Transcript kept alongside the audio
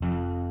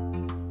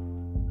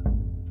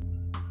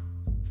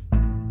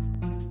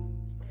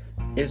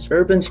Is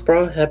urban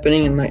sprawl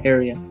happening in my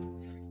area?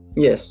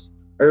 Yes,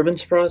 urban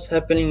sprawl is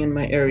happening in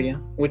my area,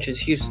 which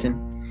is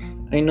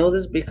Houston. I know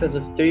this because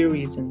of three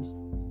reasons.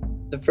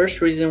 The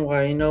first reason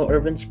why I know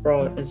urban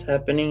sprawl is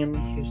happening in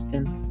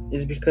Houston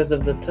is because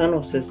of the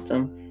tunnel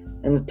system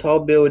and the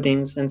tall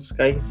buildings and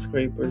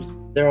skyscrapers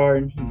there are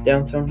in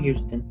downtown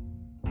Houston.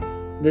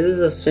 This is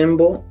a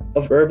symbol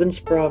of urban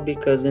sprawl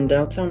because in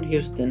downtown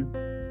Houston,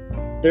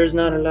 there's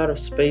not a lot of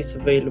space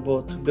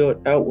available to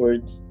build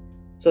outwards.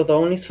 So the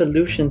only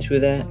solution to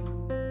that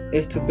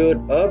is to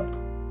build up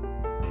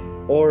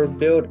or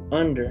build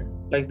under,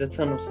 like the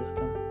tunnel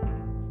system.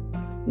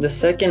 The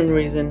second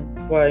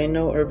reason why I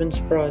know urban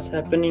sprawl is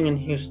happening in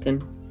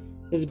Houston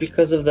is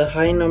because of the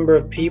high number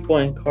of people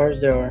and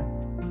cars there are.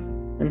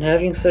 And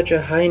having such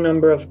a high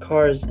number of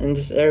cars in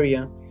this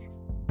area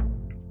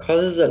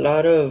causes a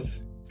lot of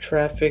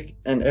traffic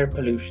and air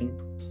pollution,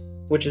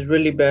 which is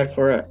really bad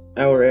for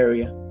our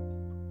area.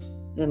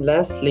 And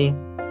lastly,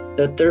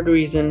 the third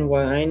reason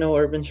why I know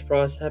urban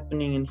sprawl is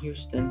happening in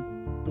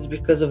Houston is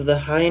because of the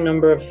high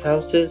number of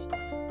houses,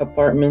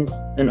 apartments,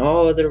 and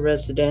all other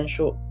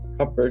residential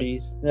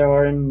properties there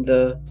are in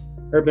the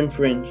urban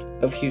fringe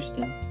of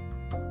Houston.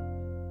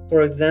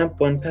 For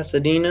example, in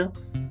Pasadena,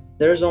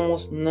 there's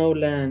almost no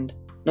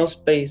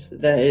space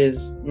that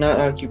is not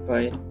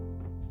occupied.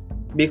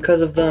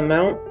 Because of the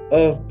amount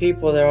of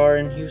people there are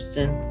in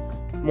Houston,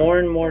 more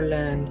and more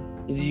land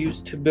is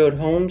used to build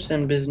homes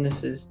and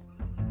businesses.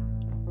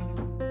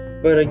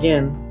 But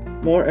again,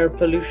 more air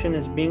pollution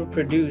is being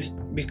produced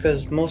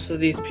because most of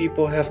these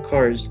people have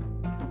cars.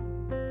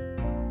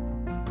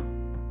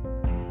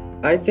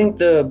 I think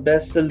the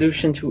best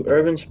solution to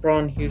urban sprawl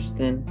in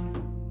Houston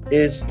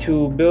is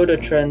to build a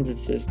transit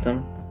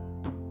system.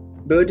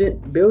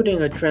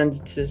 Building a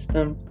transit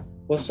system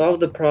will solve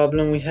the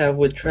problem we have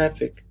with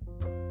traffic,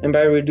 and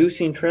by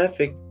reducing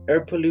traffic,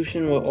 air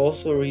pollution will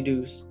also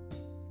reduce.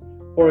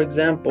 For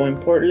example, in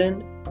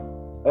Portland,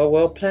 a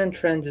well-planned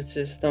transit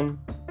system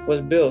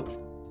was built,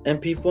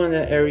 and people in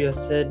that area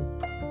said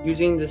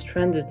using this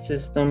transit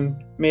system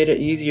made it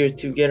easier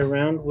to get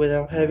around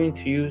without having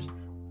to use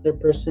their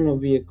personal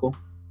vehicle.